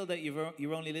feel that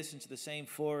you're only listening to the same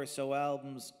 4 or so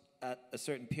albums at a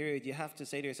certain period, you have to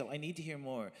say to yourself, I need to hear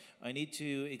more. I need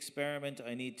to experiment.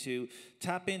 I need to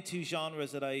tap into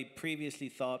genres that I previously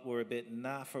thought were a bit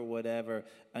naff or whatever,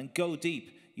 and go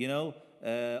deep, you know?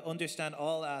 Understand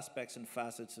all aspects and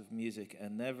facets of music,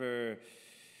 and never...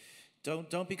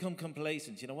 Don't become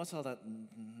complacent. You know, what's all that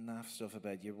naff stuff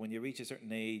about? When you reach a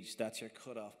certain age, that's your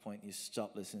cutoff point. You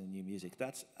stop listening to new music.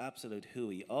 That's absolute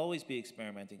hooey. Always be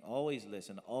experimenting. Always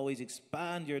listen. Always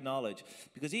expand your knowledge.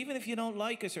 Because even if you don't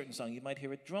like a certain song, you might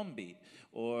hear a drum beat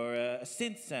or a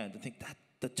synth sound and think,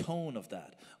 the tone of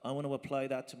that, I want to apply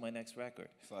that to my next record.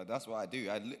 So that's what I do.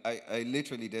 I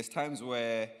literally, there's times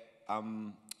where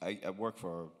I work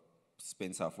for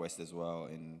Spin Southwest as well,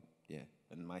 and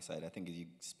my side, I think you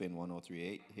spin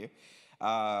 103.8 here.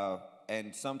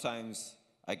 And sometimes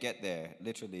I get there,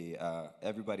 literally,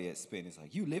 everybody at Spin is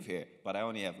like, you live here, but I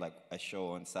only have like a show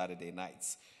on Saturday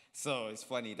nights. So it's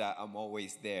funny that I'm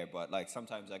always there, but like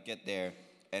sometimes I get there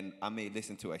and I may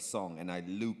listen to a song and I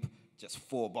loop just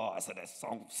 4 bars of that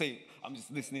song. Say, I'm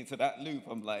just listening to that loop.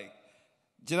 I'm like,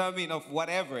 do you know what I mean? Of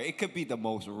whatever. It could be the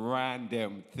most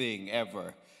random thing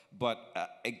ever. But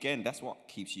again, that's what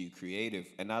keeps you creative.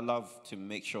 And I love to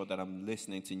make sure that I'm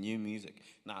listening to new music.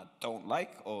 Now, I don't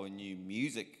like all new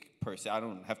music per se. I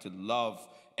don't have to love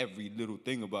every little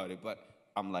thing about it. But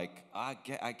I'm like, I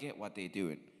get what they're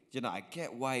doing. You know, I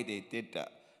get why they did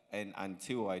that. And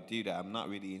until I do that, I'm not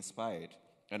really inspired.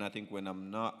 And I think when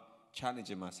I'm not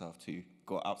challenging myself to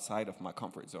go outside of my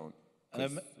comfort zone,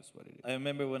 that's what it is. I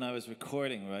remember when I was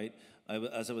recording, right,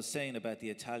 as I was saying about the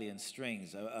Italian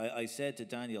strings, I said to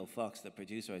Daniel Fox, the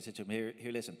producer, I said to him,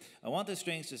 here, listen, I want the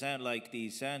strings to sound like the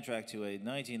soundtrack to a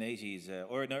 1980s,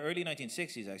 or no, early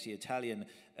 1960s, actually, Italian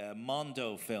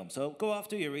Mondo film. So go off,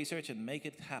 do your research, and make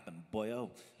it happen,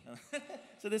 boyo.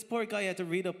 So this poor guy had to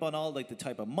read up on all like the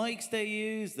type of mics they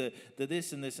use, the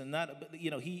this and this and that. But, you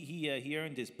know, he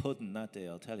earned his pudding that day,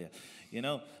 I'll tell you. You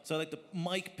know, so like the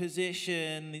mic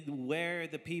position, where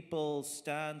the people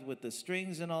stand with the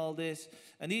strings and all this.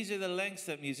 And these are the lengths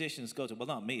that musicians go to. Well,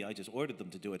 not me, I just ordered them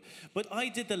to do it. But I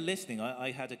did the listening. I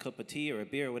had a cup of tea or a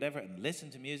beer or whatever and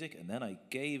listened to music, and then I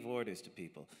gave orders to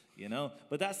people, you know.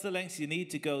 But that's the lengths you need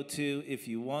to go to if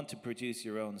you want to produce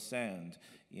your own sound.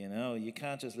 You know, you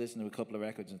can't just listen to a couple of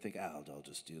records and think, I'll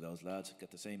just do those lads,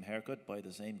 get the same haircut, buy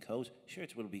the same coat. Sure,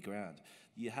 it will be grand.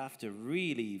 You have to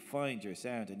really find your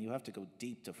sound, and you have to go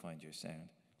deep to find your sound.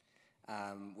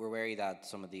 We're wary that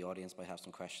some of the audience might have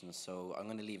some questions, so I'm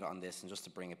going to leave it on this, and just to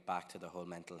bring it back to the whole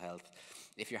mental health.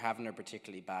 If you're having a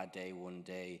particularly bad day one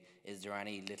day, is there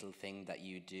any little thing that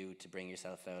you do to bring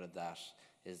yourself out of that?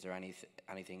 Is there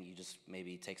anything you just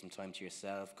maybe take some time to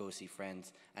yourself, go see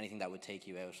friends, anything that would take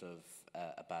you out of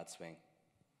a bad swing?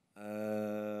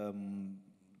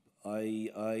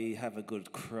 I have a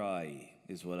good cry,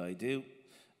 is what I do.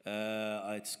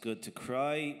 It's good to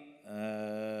cry.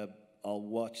 I'll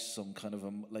watch some kind of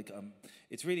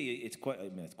it's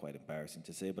quite embarrassing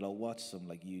to say, but I'll watch some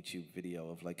like YouTube video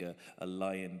of like a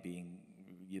lion being,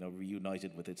 you know,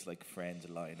 reunited with its like friend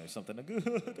lion or something. Like,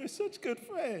 they're such good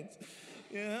friends,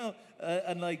 you know.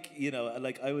 And like, you know,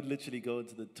 like I would literally go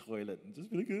into the toilet and just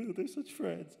be like, oh, they're such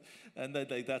friends, and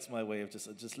that's my way of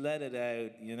just let it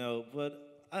out, you know.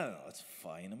 But I don't know, it's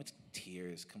fine. I mean, it's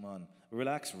tears. Come on,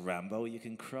 relax, Rambo. You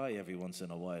can cry every once in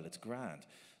a while. It's grand.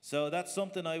 So that's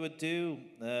something I would do.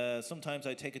 Sometimes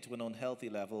I take it to an unhealthy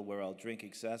level where I'll drink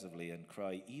excessively and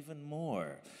cry even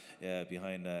more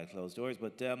behind closed doors.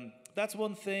 But that's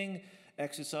one thing.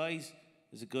 Exercise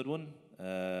is a good one.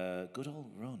 Good old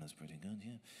run is pretty good,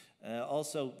 yeah.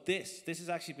 Also, this has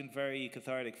actually been very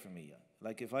cathartic for me.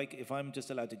 Like if I'm just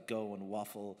allowed to go and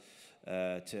waffle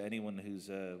to anyone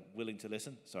who's willing to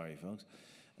listen. Sorry, folks.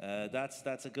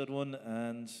 That's a good one.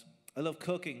 And I love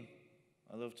cooking.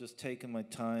 I love just taking my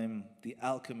time, the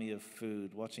alchemy of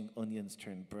food, watching onions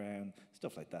turn brown,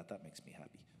 stuff like that. That makes me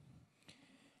happy.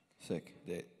 Sick.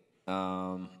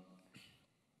 In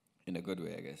a good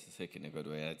way, I guess. Sick in a good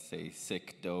way. I'd say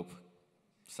sick, dope,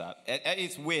 sad.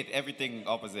 It's weird. Everything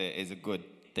opposite is a good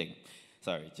thing.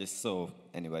 Sorry, just so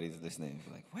anybody's listening.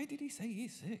 Like, why did he say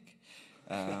he's sick?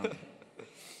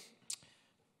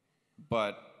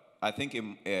 But I think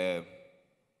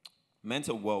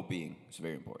mental well-being is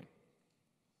very important.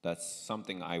 That's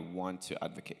something I want to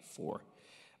advocate for.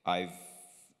 The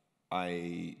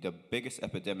biggest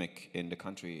epidemic in the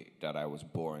country that I was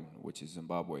born, which is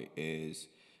Zimbabwe, is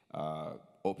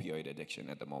opioid addiction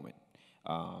at the moment.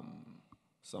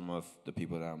 Some of the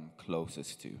people that I'm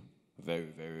closest to,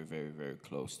 very, very, very, very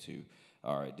close to,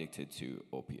 are addicted to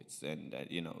opiates, and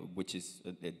you know, which is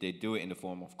they do it in the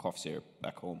form of cough syrup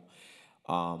back home,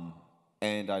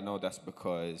 and I know that's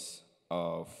because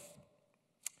of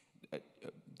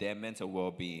their mental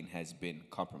well-being has been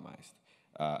compromised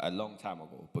a long time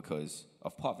ago because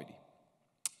of poverty.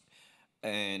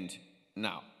 And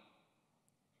now,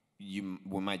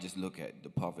 we might just look at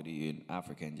the poverty in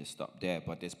Africa and just stop there,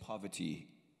 but there's poverty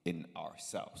in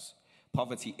ourselves.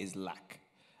 Poverty is lack.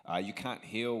 You can't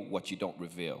heal what you don't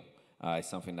reveal. It's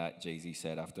something that Jay-Z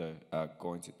said after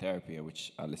going to therapy,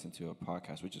 which I listened to a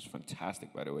podcast, which is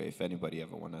fantastic, by the way. If anybody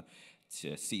ever want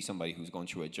to see somebody who's going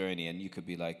through a journey, and you could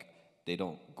be like, they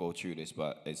don't go through this,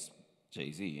 but it's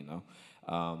Jay-Z, you know.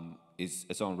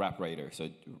 It's on Rap Radar. So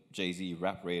Jay-Z,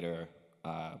 Rap Radar,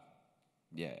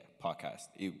 podcast.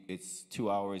 It's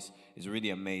 2 hours. It's really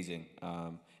amazing.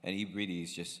 And he really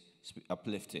is just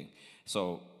uplifting.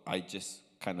 So I just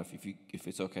kind of, if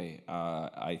it's okay,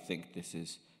 I think this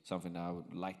is something that I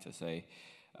would like to say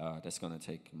that's going to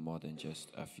take more than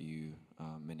just a few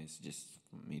minutes just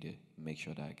for me to make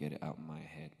sure that I get it out of my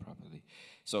head properly.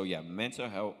 So yeah, mental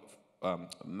health,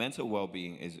 mental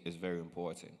well-being is very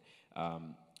important.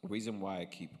 Reason why I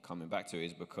keep coming back to it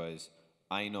is because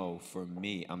I know for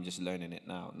me, I'm just learning it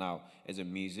now. Now, as a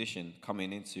musician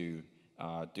coming into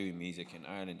doing music in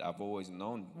Ireland, I've always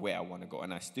known where I want to go,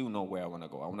 and I still know where I want to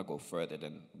go. I want to go further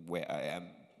than where I am,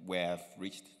 where I've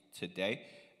reached today.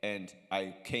 And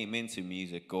I came into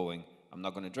music going, I'm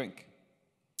not going to drink.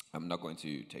 I'm not going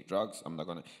to take drugs. I'm not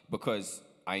going to, because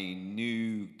I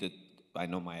knew that, I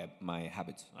know my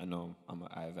habits. I know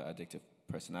I have an addictive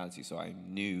personality, so I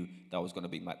knew that was going to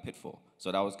be my pitfall.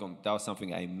 So that was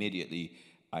something I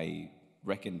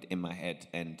reckoned in my head.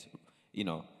 And, you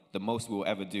know, the most we'll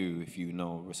ever do, if you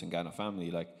know Rusangana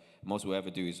family, like, most we'll ever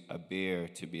do is a beer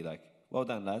to be like, well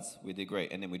done, lads, we did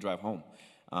great. And then we drive home.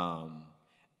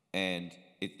 And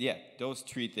those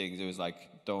three things, it was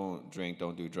like, don't drink,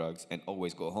 don't do drugs, and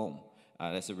always go home.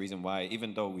 That's the reason why,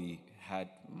 even though we had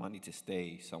money to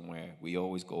stay somewhere, we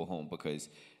always go home, because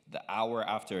the hour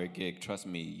after a gig, trust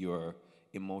me, you're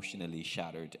emotionally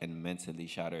shattered and mentally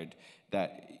shattered.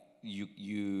 That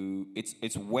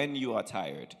it's when you are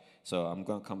tired. So I'm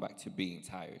gonna come back to being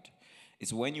tired.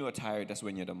 It's when you are tired, that's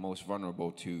when you're the most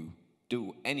vulnerable to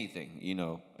do anything,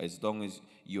 as long as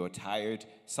you're tired.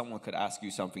 Someone could ask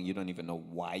you something, you don't even know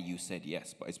why you said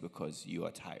yes, but it's because you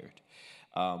are tired.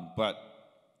 But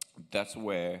that's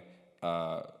where,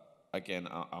 again,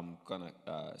 I'm gonna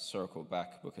circle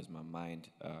back, because my mind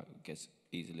gets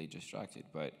easily distracted.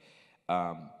 But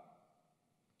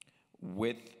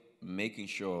with making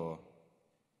sure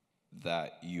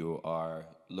that you are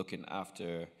looking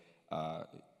after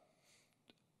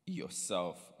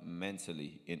yourself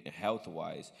mentally and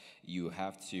health-wise, you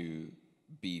have to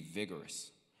be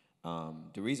vigorous.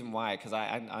 The reason why, because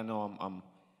I know I'm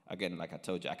again, like I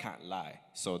told you, I can't lie,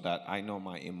 so that I know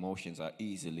my emotions are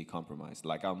easily compromised.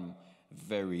 Like, I'm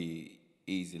very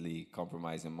easily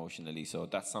compromised emotionally, so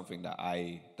that's something that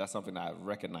I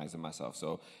recognize in myself.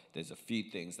 So there's a few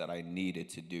things that I needed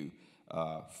to do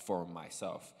for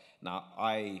myself. Now,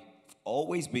 I've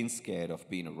always been scared of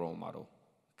being a role model,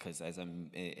 because I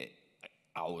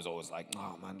was always like,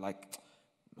 oh man,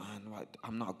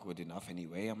 I'm not good enough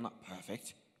anyway. I'm not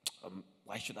perfect.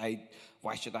 Why should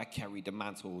I carry the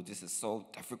mantle? This is so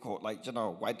difficult.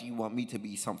 Why do you want me to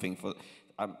be something for?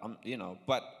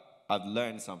 But I've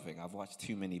learned something. I've watched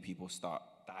too many people start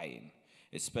dying,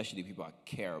 especially people I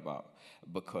care about,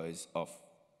 because of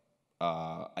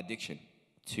addiction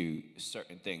to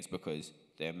certain things, because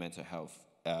their mental health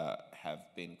have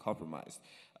been compromised.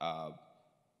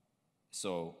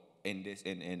 So in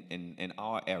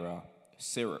our era,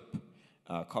 syrup,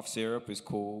 cough syrup is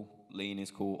cool, lean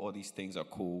is cool, all these things are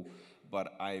cool,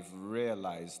 but I've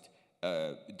realized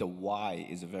the why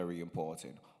is very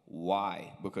important.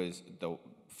 Why? Because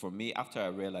for me, after I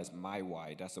realized my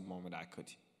why, that's the moment I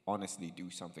could honestly do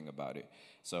something about it.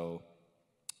 So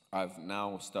I've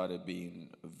now started being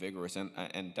vigorous,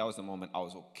 and that was the moment I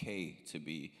was okay to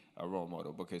be a role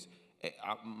model, because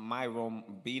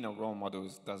being a role model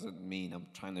doesn't mean I'm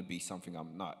trying to be something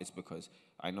I'm not. It's because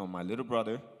I know my little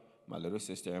brother, my little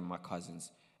sister, and my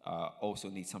cousins also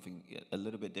need something a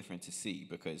little bit different to see,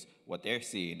 because what they're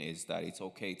seeing is that it's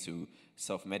okay to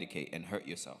self-medicate and hurt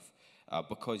yourself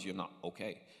because you're not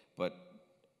okay. But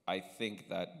I think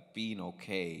that being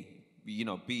okay,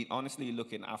 being honestly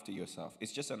looking after yourself,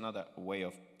 it's just another way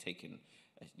of taking,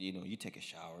 you take a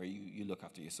shower, you look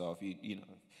after yourself,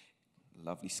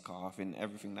 lovely scarf and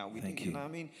everything that we think, you know what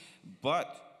I mean?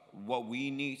 But what we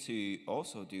need to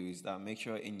also do is that make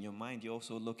sure in your mind you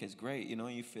also look as great,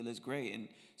 you feel as great. And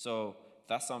so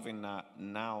that's something that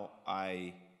now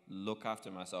I look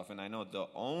after myself. And I know the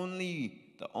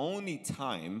only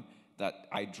time that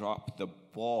I drop the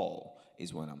ball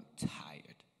is when I'm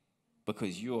tired.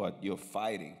 Because you're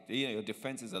fighting. Your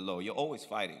defenses are low. You're always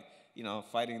fighting.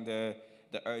 Fighting the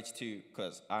urge to,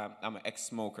 because I'm an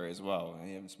ex-smoker as well. I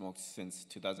haven't smoked since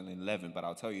 2011, but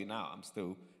I'll tell you now, I'm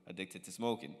still addicted to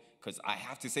smoking, because I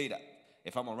have to say that.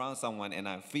 If I'm around someone and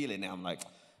I'm feeling it, I'm like,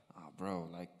 oh, bro,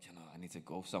 I need to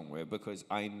go somewhere, because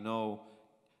I know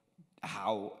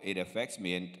how it affects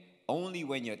me. And only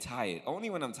when you're tired, only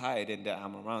when I'm tired and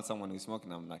I'm around someone who's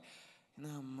smoking, I'm like,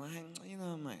 might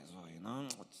as well,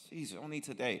 jeez, only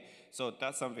today. So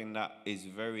that's something that is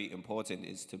very important,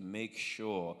 is to make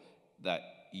sure that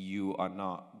you are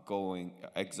not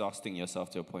exhausting yourself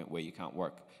to a point where you can't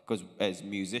work. Because as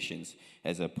musicians,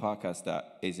 as a podcast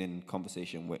that is in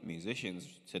conversation with musicians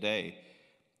today,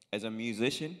 as a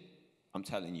musician, I'm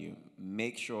telling you,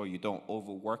 make sure you don't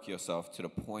overwork yourself to the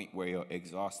point where you're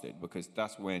exhausted, because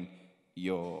that's when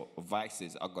your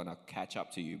vices are going to catch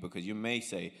up to you. Because you may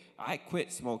say, I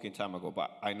quit smoking time ago,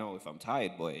 but I know if I'm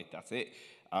tired, boy, that's it.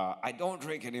 I don't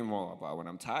drink anymore, but when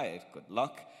I'm tired, good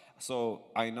luck. So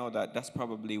I know that that's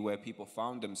probably where people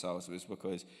found themselves, was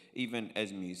because even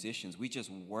as musicians, we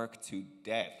just work to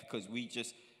death, because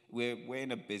we're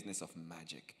in a business of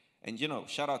magic. And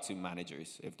shout out to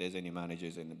managers, if there's any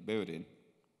managers in the building.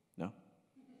 No?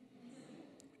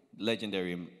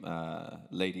 Legendary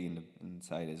lady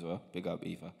inside as well. Big up,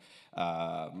 Eva.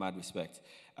 Mad respect.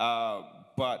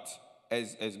 But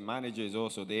as managers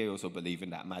also, they also believe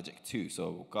in that magic too.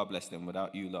 So God bless them.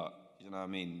 Without you lot, you know what I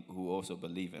mean, who also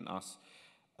believe in us,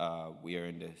 we are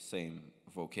in the same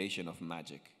vocation of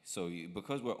magic. So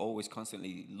because we're always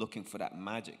constantly looking for that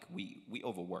magic, we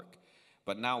overwork.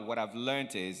 But now what I've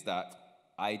learned is that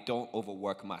I don't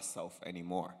overwork myself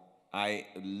anymore. I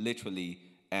literally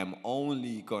am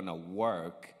only gonna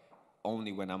work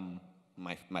only when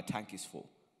my tank is full,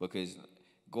 because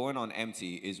going on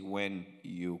empty is when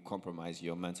you compromise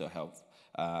your mental health.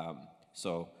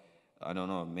 So I don't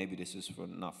know, maybe this is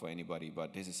not for anybody,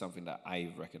 but this is something that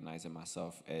I recognize in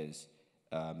myself as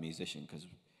a musician, because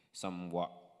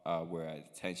somewhat we're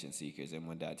attention seekers, and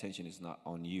when the attention is not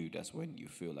on you, that's when you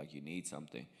feel like you need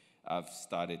something. I've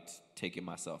started taking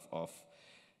myself off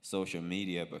social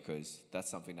media because that's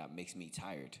something that makes me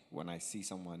tired. When I see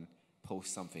someone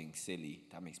post something silly,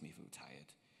 that makes me feel tired.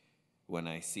 When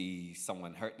I see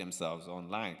someone hurt themselves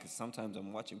online, because sometimes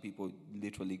I'm watching people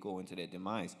literally go into their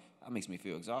demise, that makes me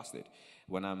feel exhausted.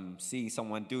 When I'm seeing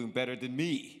someone doing better than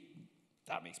me,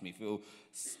 that makes me feel,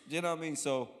 you know what I mean?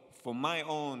 So for my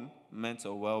own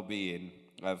mental well-being,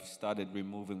 I've started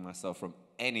removing myself from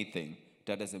anything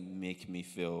that doesn't make me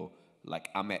feel like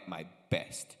I'm at my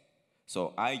best.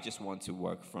 So I just want to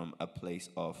work from a place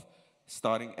of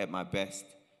starting at my best.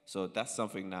 So that's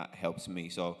something that helps me.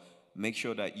 So make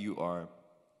sure that you are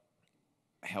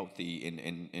healthy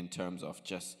in terms of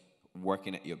just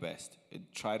working at your best.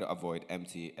 Try to avoid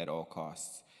empty at all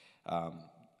costs. I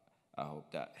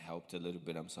hope that helped a little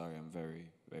bit. I'm sorry, I'm very,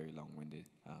 very long-winded.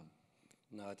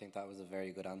 No, I think that was a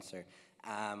very good answer.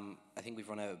 I think we've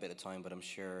run out a bit of time, but I'm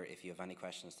sure if you have any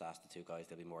questions to ask the two guys,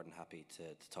 they'll be more than happy to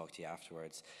talk to you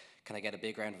afterwards. Can I get a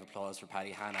big round of applause for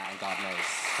Paddy Hanna and God Knows?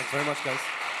 Thanks very much, guys.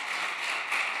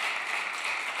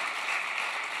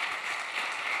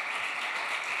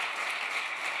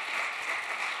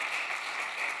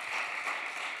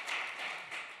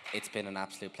 It's been an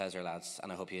absolute pleasure, lads,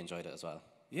 and I hope you enjoyed it as well.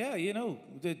 Yeah, you know,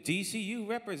 the DCU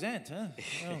represent, huh?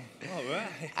 Oh, all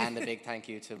right. And a big thank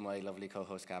you to my lovely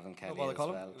co-host Gavin Kelly as well.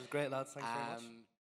 It was great, lads. Thanks very much.